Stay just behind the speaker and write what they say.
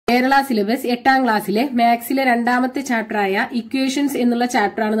Kerala syllabus 8ാം ക്ലാസ്സിലെ മാത്സിലെ രണ്ടാമത്തെ ചാപ്റ്ററായ equations എന്നുള്ള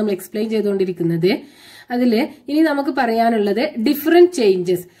ചാപ്റ്ററാണ് നമ്മൾ എക്സ്പ്ലെയിൻ ചെയ്തുകൊണ്ടിരിക്കുന്നത്. അതില് ഇനി നമുക്ക് പറയാനുള്ളത് ഡിഫറെന്റ്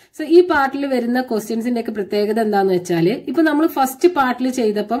ചേഞ്ചസ്. സോ ഈ പാർട്ടിൽ വരുന്ന ക്വസ്റ്റ്യൻസിന്റെ ഒക്കെ പ്രത്യേകത എന്താന്ന് വെച്ചാല്, ഇപ്പൊ നമ്മൾ ഫസ്റ്റ് പാർട്ടിൽ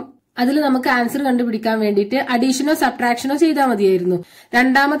ചെയ്തപ്പം അതിൽ നമുക്ക് ആൻസർ കണ്ടുപിടിക്കാൻ വേണ്ടിയിട്ട് അഡീഷനോ സബ്ട്രാക്ഷനോ ചെയ്താൽ മതിയായിരുന്നു.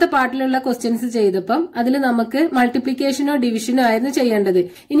 രണ്ടാമത്തെ പാർട്ടിലുള്ള ക്വസ്റ്റ്യൻസ് ചെയ്തപ്പം അതിൽ നമുക്ക് മൾട്ടിപ്ലിക്കേഷനോ ഡിവിഷനോ ആയിരുന്നു ചെയ്യേണ്ടത്.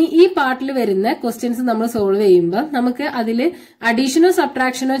 ഇനി ഈ പാർട്ടിൽ വരുന്ന ക്വസ്റ്റ്യൻസ് നമ്മൾ സോൾവ് ചെയ്യുമ്പോൾ നമുക്ക് അതിൽ അഡീഷനോ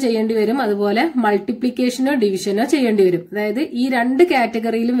സബ്ട്രാക്ഷനോ ചെയ്യേണ്ടി വരും, അതുപോലെ മൾട്ടിപ്ലിക്കേഷനോ ഡിവിഷനോ ചെയ്യേണ്ടി വരും. അതായത് ഈ രണ്ട്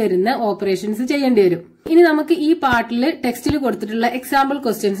കാറ്റഗറിയിലും വരുന്ന ഓപ്പറേഷൻസ് ചെയ്യേണ്ടി വരും. ഇനി നമുക്ക് ഈ പാർട്ടിൽ ടെക്സ്റ്റിൽ കൊടുത്തിട്ടുള്ള എക്സാമ്പിൾ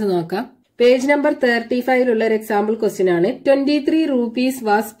ക്വസ്റ്റ്യൻസ് നോക്കാം. പേജ് നമ്പർ 35 ഉള്ള ഒരു എക്സാമ്പിൾ ക്വസ്റ്റ്യൻ ആണ്. 23 rupees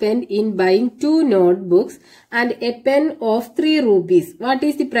was spent in buying 2 notebooks and a pen of 3 rupees. What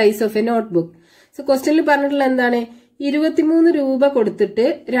is the price of a notebook? So ക്വസ്റ്റ്യനിൽ പറഞ്ഞിട്ടുള്ള എന്താണ്, 23 രൂപ കൊടുത്തിട്ട്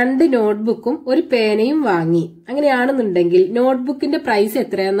 2 നോട്ട്ബുക്കും ഒരു പേനയും വാങ്ങി. അങ്ങനെയാണെന്നുണ്ടെങ്കിൽ നോട്ട്ബുക്കിന്റെ പ്രൈസ്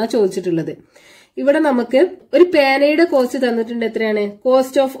എത്രയാണെന്നാ ചോദിച്ചിട്ടുള്ളത്. ഇവിടെ നമുക്ക് ഒരു പേനയുടെ കോസ്റ്റ് തന്നിട്ടുണ്ട്. എത്രയാണ്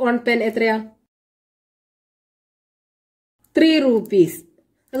കോസ്റ്റ് ഓഫ് 1 പെൻ? എത്രയാ? 3 rupees.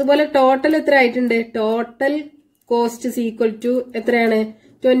 അതുപോലെ ടോട്ടൽ എത്ര ആയിട്ടുണ്ട്? ടോട്ടൽ കോസ്റ്റ് ഈക്വൽ ടു എത്രയാണ്?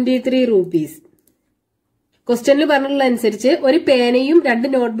 23 rupees. ക്വസ്റ്റ്യനിൽ പറഞ്ഞിട്ടുള്ള അനുസരിച്ച് ഒരു പേനയും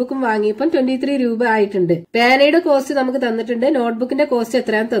 2 നോട്ട്ബുക്കും വാങ്ങിയപ്പോൾ 23 രൂപ ആയിട്ടുണ്ട്. പേനയുടെ കോസ്റ്റ് നമുക്ക് തന്നിട്ടുണ്ട്, നോട്ട്ബുക്കിന്റെ കോസ്റ്റ്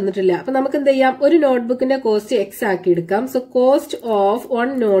എത്രയാണെന്ന് തന്നിട്ടില്ല. അപ്പൊ നമുക്ക് എന്ത് ചെയ്യാം, ഒരു നോട്ട്ബുക്കിന്റെ കോസ്റ്റ് എക്സ് ആക്കി എടുക്കാം. So cost of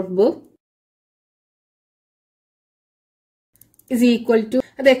 1 notebook is equal to,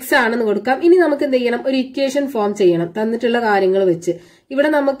 അത് എക്സ് ആണെന്ന് കൊടുക്കാം. ഇനി നമുക്ക് എന്ത് ചെയ്യണം, ഒരു ഇക്വേഷൻ ഫോം ചെയ്യണം തന്നിട്ടുള്ള കാര്യങ്ങൾ വെച്ച്. ഇവിടെ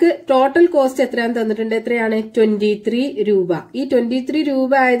നമുക്ക് ടോട്ടൽ കോസ്റ്റ് എത്രയാണെന്ന് തന്നിട്ടുണ്ട്. എത്രയാണ്? 23 രൂപ. ഈ 23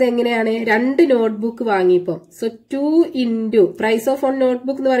 രൂപ ആയത് എങ്ങനെയാണ്? 2 notebook വാങ്ങിയപ്പോ. So 2 into price of 1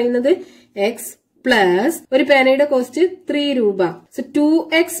 notebook എന്ന് പറയുന്നത് എക്സ് പ്ലസ് ഒരു പേനയുടെ കോസ്റ്റ് 3 രൂപ. So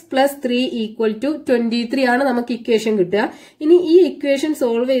 2x plus 3 equal to 23 ആണ് നമുക്ക് ഇക്വേഷൻ കിട്ടുക. ഇനി ഈ ഇക്വേഷൻ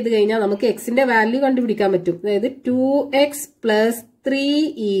സോൾവ് ചെയ്ത് കഴിഞ്ഞാൽ നമുക്ക് എക്സിന്റെ വാല്യൂ കണ്ടുപിടിക്കാൻ പറ്റും. അതായത് 2x plus 3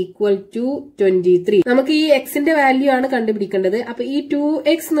 equal to 23. നമുക്ക് ഈ എക്സിന്റെ വാല്യൂ ആണ് കണ്ടുപിടിക്കേണ്ടത്. അപ്പൊ ഈ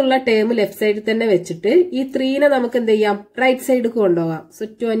 2x എന്നുള്ള ടേം ലെഫ്റ്റ് സൈഡിൽ തന്നെ വെച്ചിട്ട് ഈ 3നെ നമുക്ക് എന്ത് ചെയ്യാം, റൈറ്റ് സൈഡിൽ കൊണ്ടുപോകാം. സോ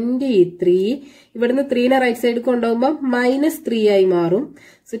 23 ഇവിടുന്ന് 3നെ റൈറ്റ് സൈഡിൽ കൊണ്ടുപോകുമ്പോൾ -3 ആയി മാറും.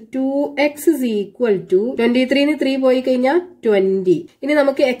 So 2x is equal to 23ന് 3 പോയി കഴിഞ്ഞാൽ 20. ഇനി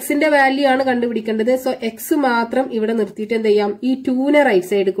നമുക്ക് എക്സിന്റെ വാല്യൂ ആണ് കണ്ടുപിടിക്കേണ്ടത്. സോ എക്സ് മാത്രം ഇവിടെ നിർത്തിയിട്ട് എന്ത് ചെയ്യാം, ഈ 2നെ റൈറ്റ്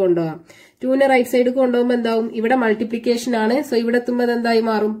സൈഡിൽ കൊണ്ടുപോകാം. 2നെ റൈറ്റ് സൈഡിൽ കൊണ്ടുപോകുമ്പോൾ എന്താവും, ഇവിടെ മൾട്ടിപ്ലിക്കേഷൻ ആണ്. സോ ഇവിടെ എത്തുമ്പോൾ എന്തായി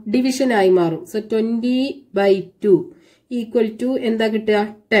മാറും, ഡിവിഷൻ ആയി മാറും. സോ 20/2 ഈക്വൽ ടു എന്താ കിട്ടുക,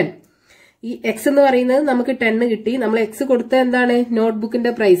 10. ഈ എക്സ് എന്ന് പറയുന്നത് നമുക്ക് 10 കിട്ടി. നമ്മൾ എക്സ് കൊടുത്ത എന്താണ്,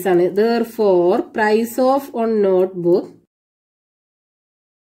 നോട്ട്ബുക്കിന്റെ പ്രൈസ് ആണ്. Therefore price of 1 notebook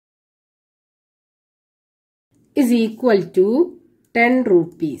is equal to 10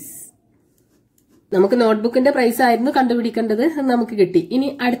 rupees. നമുക്ക് നോട്ട്ബുക്കിന്റെ പ്രൈസ് ആയിരുന്നു കണ്ടുപിടിക്കേണ്ടത്, നമുക്ക് കിട്ടി. ഇനി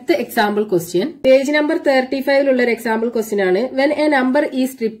അടുത്ത എക്സാമ്പിൾ ക്വസ്റ്റ്യൻ പേജ് നമ്പർ 35 ഉള്ള ഒരു എക്സാമ്പിൾ ക്വസ്റ്റ്യൻ ആണ്. When A number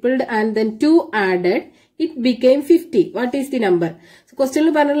is tripled and then 2 added it became 50. What is the number?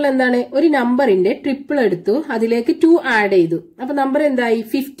 ക്വസ്റ്റ്യനിൽ പറഞ്ഞിട്ടുള്ള എന്താണ്, ഒരു നമ്പറിന്റെ ട്രിപ്പിൾ എടുത്തു, അതിലേക്ക് 2 ആഡ് ചെയ്തു. അപ്പൊ നമ്പർ എന്തായി,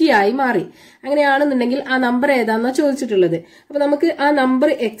 50 ആയി മാറി. അങ്ങനെയാണെന്നുണ്ടെങ്കിൽ ആ നമ്പർ ഏതാന്നാ ചോദിച്ചിട്ടുള്ളത്. അപ്പൊ നമുക്ക് ആ നമ്പർ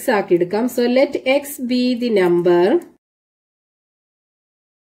എക്സ് ആക്കി എടുക്കാം. So let X be the number.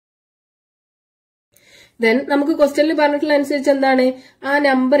 Then നമുക്ക് ക്വസ്റ്റ്യനിൽ പറഞ്ഞിട്ടുള്ള അനുസരിച്ച് എന്താണ്, ആ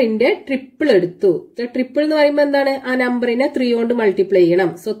നമ്പറിന്റെ ട്രിപ്പിൾ എടുത്തു. ട്രിപ്പിൾ എന്ന് പറയുമ്പോൾ എന്താണ്, ആ നമ്പറിനെ 3 കൊണ്ട് മൾട്ടിപ്ലൈ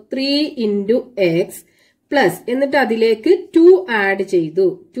ചെയ്യണം. സോ 3 into x പ്ലസ് എന്നിട്ട് അതിലേക്ക് 2 ആഡ് ചെയ്തു.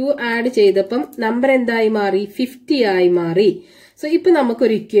 2 ആഡ് ചെയ്തപ്പം നമ്പർ എന്തായി മാറി, 50 ആയി മാറി. സോ ഇപ്പൊ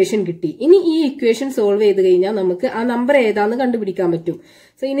നമുക്കൊരു ഇക്വേഷൻ കിട്ടി. ഇനി ഈ ഇക്വേഷൻ സോൾവ് ചെയ്ത് കഴിഞ്ഞാൽ നമുക്ക് ആ നമ്പർ ഏതാന്ന് കണ്ടുപിടിക്കാൻ പറ്റും.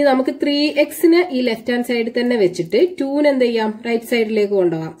 സോ ഇനി നമുക്ക് 3xനെ ഈ ലെഫ്റ്റ് ഹാൻഡ് സൈഡിൽ തന്നെ വെച്ചിട്ട് 2നെ എന്ത് ചെയ്യാം, റൈറ്റ് സൈഡിലേക്ക്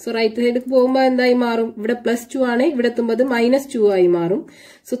കൊണ്ടുപോകാം. സോ റൈറ്റ് സൈഡിലേക്ക് പോകുമ്പോൾ എന്തായി മാറും, ഇവിടെ +2 ആണ്, ഇവിടെ എത്തുമ്പോൾ -2 ആയി മാറും.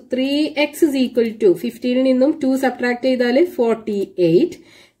 So 3x is equal to 15ൽ നിന്നും 2 സബ്ട്രാക്ട് ചെയ്താൽ 48.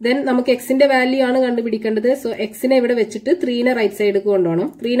 ദെൻ നമുക്ക് എക്സിന്റെ വാല്യൂ ആണ് കണ്ടുപിടിക്കേണ്ടത്. സോ എക്സിനെ ഇവിടെ വെച്ചിട്ട് 3നെ റൈറ്റ് സൈഡിലേക്ക് കൊണ്ടുപോകണം.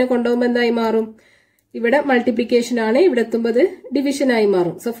 3നെ കൊണ്ടുപോകുമ്പോൾ എന്തായി മാറും, ഇവിടെ മൾട്ടിപ്ലിക്കേഷൻ ആണ്, ഇവിടെ എത്തുമ്പോൾ ഡിവിഷൻ ആയി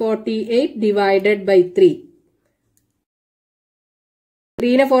മാറും. So 48 divided by 3.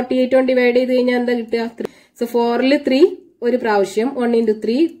 3നെ 48 കൊണ്ട് ഡിവൈഡ് ചെയ്ത് കഴിഞ്ഞാൽ എന്താ കിട്ടുക, 3. സോ 4ൽ 3 ഒരു പ്രാവശ്യം, 1 into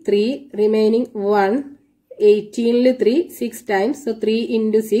 3 3, remaining 1. 18ൽ 3 6 times. So 3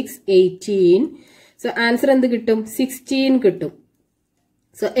 into 6 18. So answer എന്ത് കിട്ടും, 16 കിട്ടും.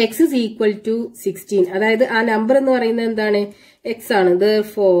 So X is equal to 16. അതായത് ആ നമ്പർ എന്ന് പറയുന്നത് എന്താണ്, എക്സ് ആണ്.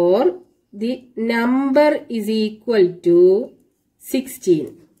 Therefore the number is equal to 16.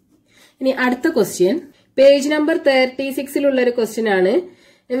 ഇനി അടുത്ത ക്വസ്റ്റ്യൻ പേജ് നമ്പർ 36 ഉള്ള ഒരു ക്വസ്റ്റ്യൻ ആണ്.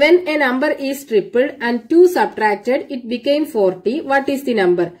 When a number is tripled and 2 subtracted, it became 40. What is the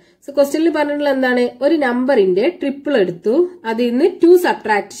number? So ക്വസ്റ്റ്യനിൽ പറഞ്ഞിട്ടുള്ള എന്താണ്, ഒരു നമ്പറിന്റെ ട്രിപ്പിൾ എടുത്തു, അതിൽ നിന്ന് 2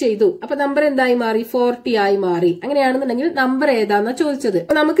 സബ്ട്രാക്ട് ചെയ്തു, അപ്പൊ നമ്പർ എന്തായി മാറി, 40 ആയി മാറി. അങ്ങനെയാണെന്നുണ്ടെങ്കിൽ നമ്പർ ഏതാന്നാ ചോദിച്ചത്.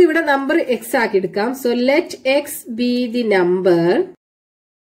 അപ്പൊ നമുക്ക് ഇവിടെ നമ്പർ എക്സ് ആക്കി എടുക്കാം. So let X be the number.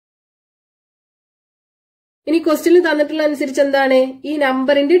 ഇനി ക്വസ്റ്റ്യനിൽ തന്നിട്ടുള്ള അനുസരിച്ച് എന്താണ്, ഈ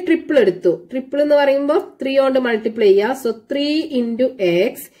നമ്പറിന്റെ ട്രിപ്പിൾ എടുത്തു. ട്രിപ്പിൾ എന്ന് പറയുമ്പോൾ 3 കൊണ്ട് മൾട്ടിപ്ലൈ ചെയ്യുക. So 3 into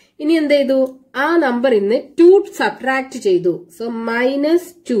x. ഇനി എന്ത് ചെയ്തു, ആ നമ്പർ ഇന്ന് 2 സബ്ട്രാക്ട് ചെയ്തു. സോ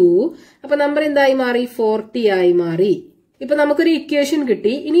 -2. അപ്പൊ നമ്പർ എന്തായി മാറി, 40 ആയി മാറി. ഇപ്പൊ നമുക്കൊരു ഇക്വേഷൻ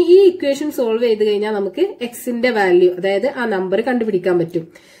കിട്ടി. ഇനി ഈ ഇക്വേഷൻ സോൾവ് ചെയ്ത് കഴിഞ്ഞാൽ നമുക്ക് എക്സിന്റെ വാല്യൂ, അതായത് ആ നമ്പർ കണ്ടുപിടിക്കാൻ പറ്റും.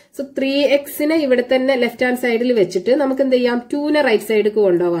 സോ 3x ഇവിടെ തന്നെ ലെഫ്റ്റ് ഹാൻഡ് സൈഡിൽ വെച്ചിട്ട് നമുക്ക് എന്ത് ചെയ്യാം, 2നെ റൈറ്റ് സൈഡിൽ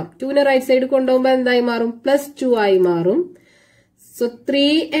കൊണ്ടുപോവാം. 2നെ റൈറ്റ് സൈഡിൽ കൊണ്ടുപോകുമ്പോൾ എന്തായി മാറും, +2 ആയി മാറും. So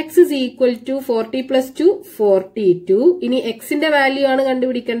 3x is equal to 40 plus 2 42. ഇനി എക്സിന്റെ വാല്യൂ ആണ്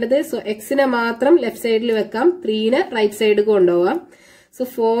കണ്ടുപിടിക്കേണ്ടത്. സോ എക്സിനെ മാത്രം ലെഫ്റ്റ് സൈഡിൽ വെക്കാം, 3നെ റൈറ്റ് സൈഡിൽ കൊണ്ടുപോവാം. സോ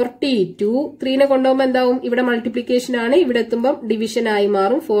 42 3നെ കൊണ്ടുപോകുമ്പോൾ എന്താവും, ഇവിടെ മൾട്ടിപ്ലിക്കേഷൻ ആണ്, ഇവിടെ എത്തുമ്പോൾ ഡിവിഷൻ ആയി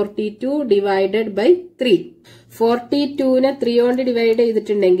മാറും. 42 divided by 3. 42നെ 3 കൊണ്ട് ഡിവൈഡ്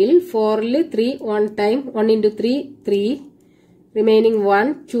ചെയ്തിട്ടുണ്ടെങ്കിൽ 4ൽ 3 1 time, 1 into 3 3, remaining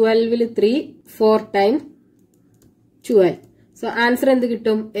 1. 12ൽ 3 4 time 12. So answer എന്ത്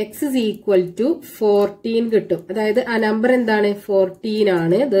കിട്ടും, എക്സ് is equal to 14 കിട്ടും. അതായത് ആ നമ്പർ എന്താണ്, 14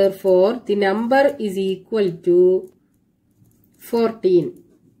 ആണ്. Therefore the number is equal to 14.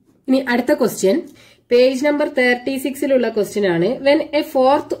 ഇനി അടുത്ത ക്വസ്റ്റ്യൻ പേജ് നമ്പർ 36ലുള്ള ക്വസ്റ്റ്യൻ ആണ്. When A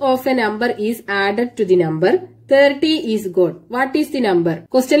fourth of A number is added to the number 30 is God, what is the number?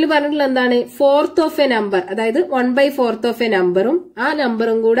 ക്വസ്റ്റ്യനിൽ പറഞ്ഞിട്ടുള്ള എന്താണ്, ഫോർത്ത് ഓഫ് എ നമ്പർ, അതായത് 1/4 of A നമ്പറും ആ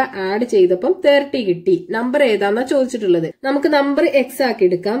നമ്പറും കൂടെ ആഡ് ചെയ്തപ്പം 30 കിട്ടി. നമ്പർ ഏതാന്നാ ചോദിച്ചിട്ടുള്ളത്. നമുക്ക് നമ്പർ എക്സ് ആക്കി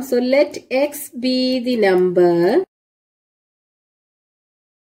എടുക്കാം. So let X be the number.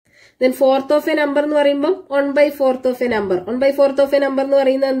 then fourth of a number എന്ന് പറയുമ്പോൾ 1/4 of a number. 1/4 of a number എന്ന്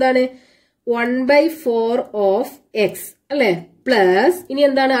പറയുന്നത് എന്താണ്, 1/4 of x അല്ലെ, പ്ലസ് ഇനി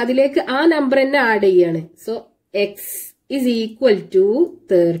എന്താണ്, അതിലേക്ക് ആ നമ്പർ തന്നെ ആഡ് ചെയ്യാണ്. So x is equal to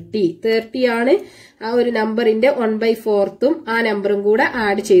 30. 30 ആണ് ആ ഒരു നമ്പറിന്റെ 1/4 ആ നമ്പറും കൂടെ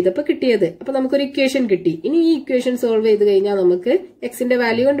ആഡ് ചെയ്തപ്പോ കിട്ടിയത്. അപ്പൊ നമുക്കൊരു ഇക്വേഷൻ കിട്ടി. ഇനി ഈ ഇക്വേഷൻ സോൾവ് ചെയ്ത് കഴിഞ്ഞാൽ നമുക്ക് എക്സിന്റെ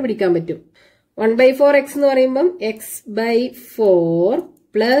വാല്യൂ കണ്ടുപിടിക്കാൻ പറ്റും. 1/4 x എന്ന് പറയുമ്പോൾ x/4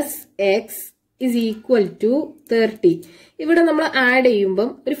 plus X is equal to 30. ഇവിടെ നമ്മൾ ആഡ് ചെയ്യുമ്പോൾ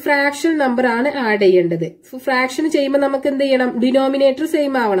ഒരു ഫ്രാക്ഷൻ നമ്പർ ആണ് ആഡ് ചെയ്യേണ്ടത്. ഫ്രാക്ഷൻ ചെയ്യുമ്പോൾ നമുക്ക് എന്ത് ചെയ്യണം, ഡിനോമിനേറ്റർ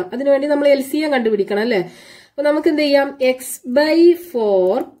സെയിം ആവണം. അതിനുവേണ്ടി നമ്മൾ LCM കണ്ടുപിടിക്കണം അല്ലെ. അപ്പൊ നമുക്ക് എന്ത് ചെയ്യാം,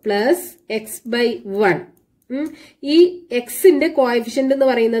 x/4 പ്ലസ് x/1. ഈ എക്സിന്റെ കോഎഫിഷ്യന്റ് എന്ന്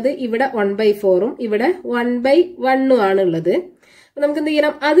പറയുന്നത് ഇവിടെ 1/4ഉം ഇവിടെ 1/1ഉം ആണുള്ളത്. അപ്പൊ നമുക്ക് എന്ത്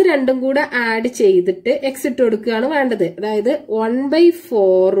ചെയ്യണം, അത് രണ്ടും കൂടെ ആഡ് ചെയ്തിട്ട് എക്സ് ഇട്ട് കൊടുക്കുകയാണ് വേണ്ടത്. അതായത്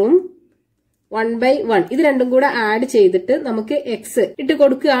 1/4ഉം 1/1 ഇത് രണ്ടും കൂടെ ആഡ് ചെയ്തിട്ട് നമുക്ക് എക്സ് ഇട്ട്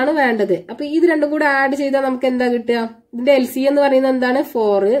കൊടുക്കുകയാണ് വേണ്ടത്. അപ്പൊ ഇത് രണ്ടും കൂടെ ആഡ് ചെയ്താൽ നമുക്ക് എന്താ കിട്ടുക, ഇതിന്റെ LCM എന്ന് പറയുന്നത് എന്താണ്,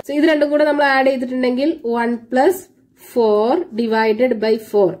 4. സോ ഇത് രണ്ടും കൂടെ നമ്മൾ ആഡ് ചെയ്തിട്ടുണ്ടെങ്കിൽ 1 + 4 divided by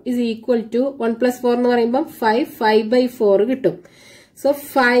 4 is equal to 1 + 4 എന്ന് പറയുമ്പോൾ 5. 5/4 കിട്ടും. സോ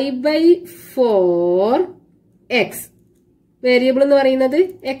 5/4 എക്സ് വേരിയബിൾ എന്ന് പറയുന്നത്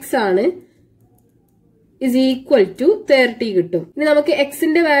എക്സ് ആണ്, is equal to 30 കിട്ടും. ഇനി നമുക്ക്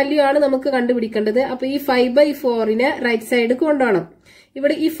എക്സിന്റെ വാല്യൂ ആണ് നമുക്ക് കണ്ടുപിടിക്കേണ്ടത്. അപ്പൊ ഈ 5/4നെ റൈറ്റ് സൈഡ് കൊണ്ടുപോകണം.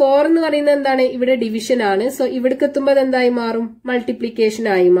 ഇവിടെ ഈ 4 എന്ന് പറയുന്നത് എന്താണ്, ഇവിടെ ഡിവിഷൻ ആണ്. സോ ഇവിടേക്ക് എത്തുമ്പോൾ എന്തായി മാറും, മൾട്ടിപ്ലിക്കേഷൻ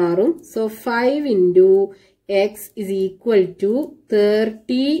ആയി മാറും. So 5 into x is equal to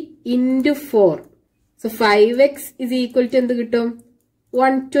 30 into 4. So 5x is equal to എന്ത് കിട്ടും,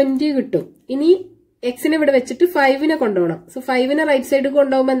 120 കിട്ടും. ഇനി എക്സിനെ ഇവിടെ വെച്ചിട്ട് 5നെ കൊണ്ടുപോകണം. സോ 5നെ റൈറ്റ് സൈഡ്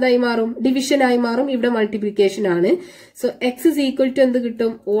കൊണ്ടുപോകുമ്പോൾ എന്തായി മാറും, ഡിവിഷൻ ആയി മാറും. ഇവിടെ മൾട്ടിപ്ലിക്കേഷൻ ആണ്. So X is equal to എന്ത്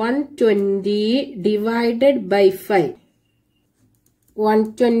കിട്ടും, 120 divided by 5.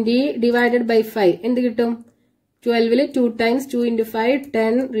 120 divided by 5 എന്ത് കിട്ടും, 12ൽ 2 times 2 into 5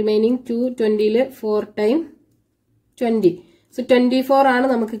 10, remaining 2. 20ൽ 4 time 20. So 24 ആണ്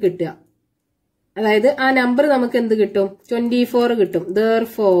നമുക്ക് കിട്ടുക. അതായത് ആ നമ്പർ നമുക്ക് എന്ത് കിട്ടും, 24 കിട്ടും.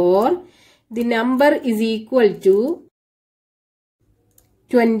 Therefore the number is equal to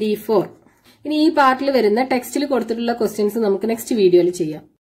 24. ഇനി ഈ പാർട്ടിൽ വരുന്ന ടെക്സ്റ്റിൽ കൊടുത്തിട്ടുള്ള ക്വസ്റ്റ്യൻസ് നമുക്ക് നെക്സ്റ്റ് വീഡിയോയിൽ ചെയ്യാം.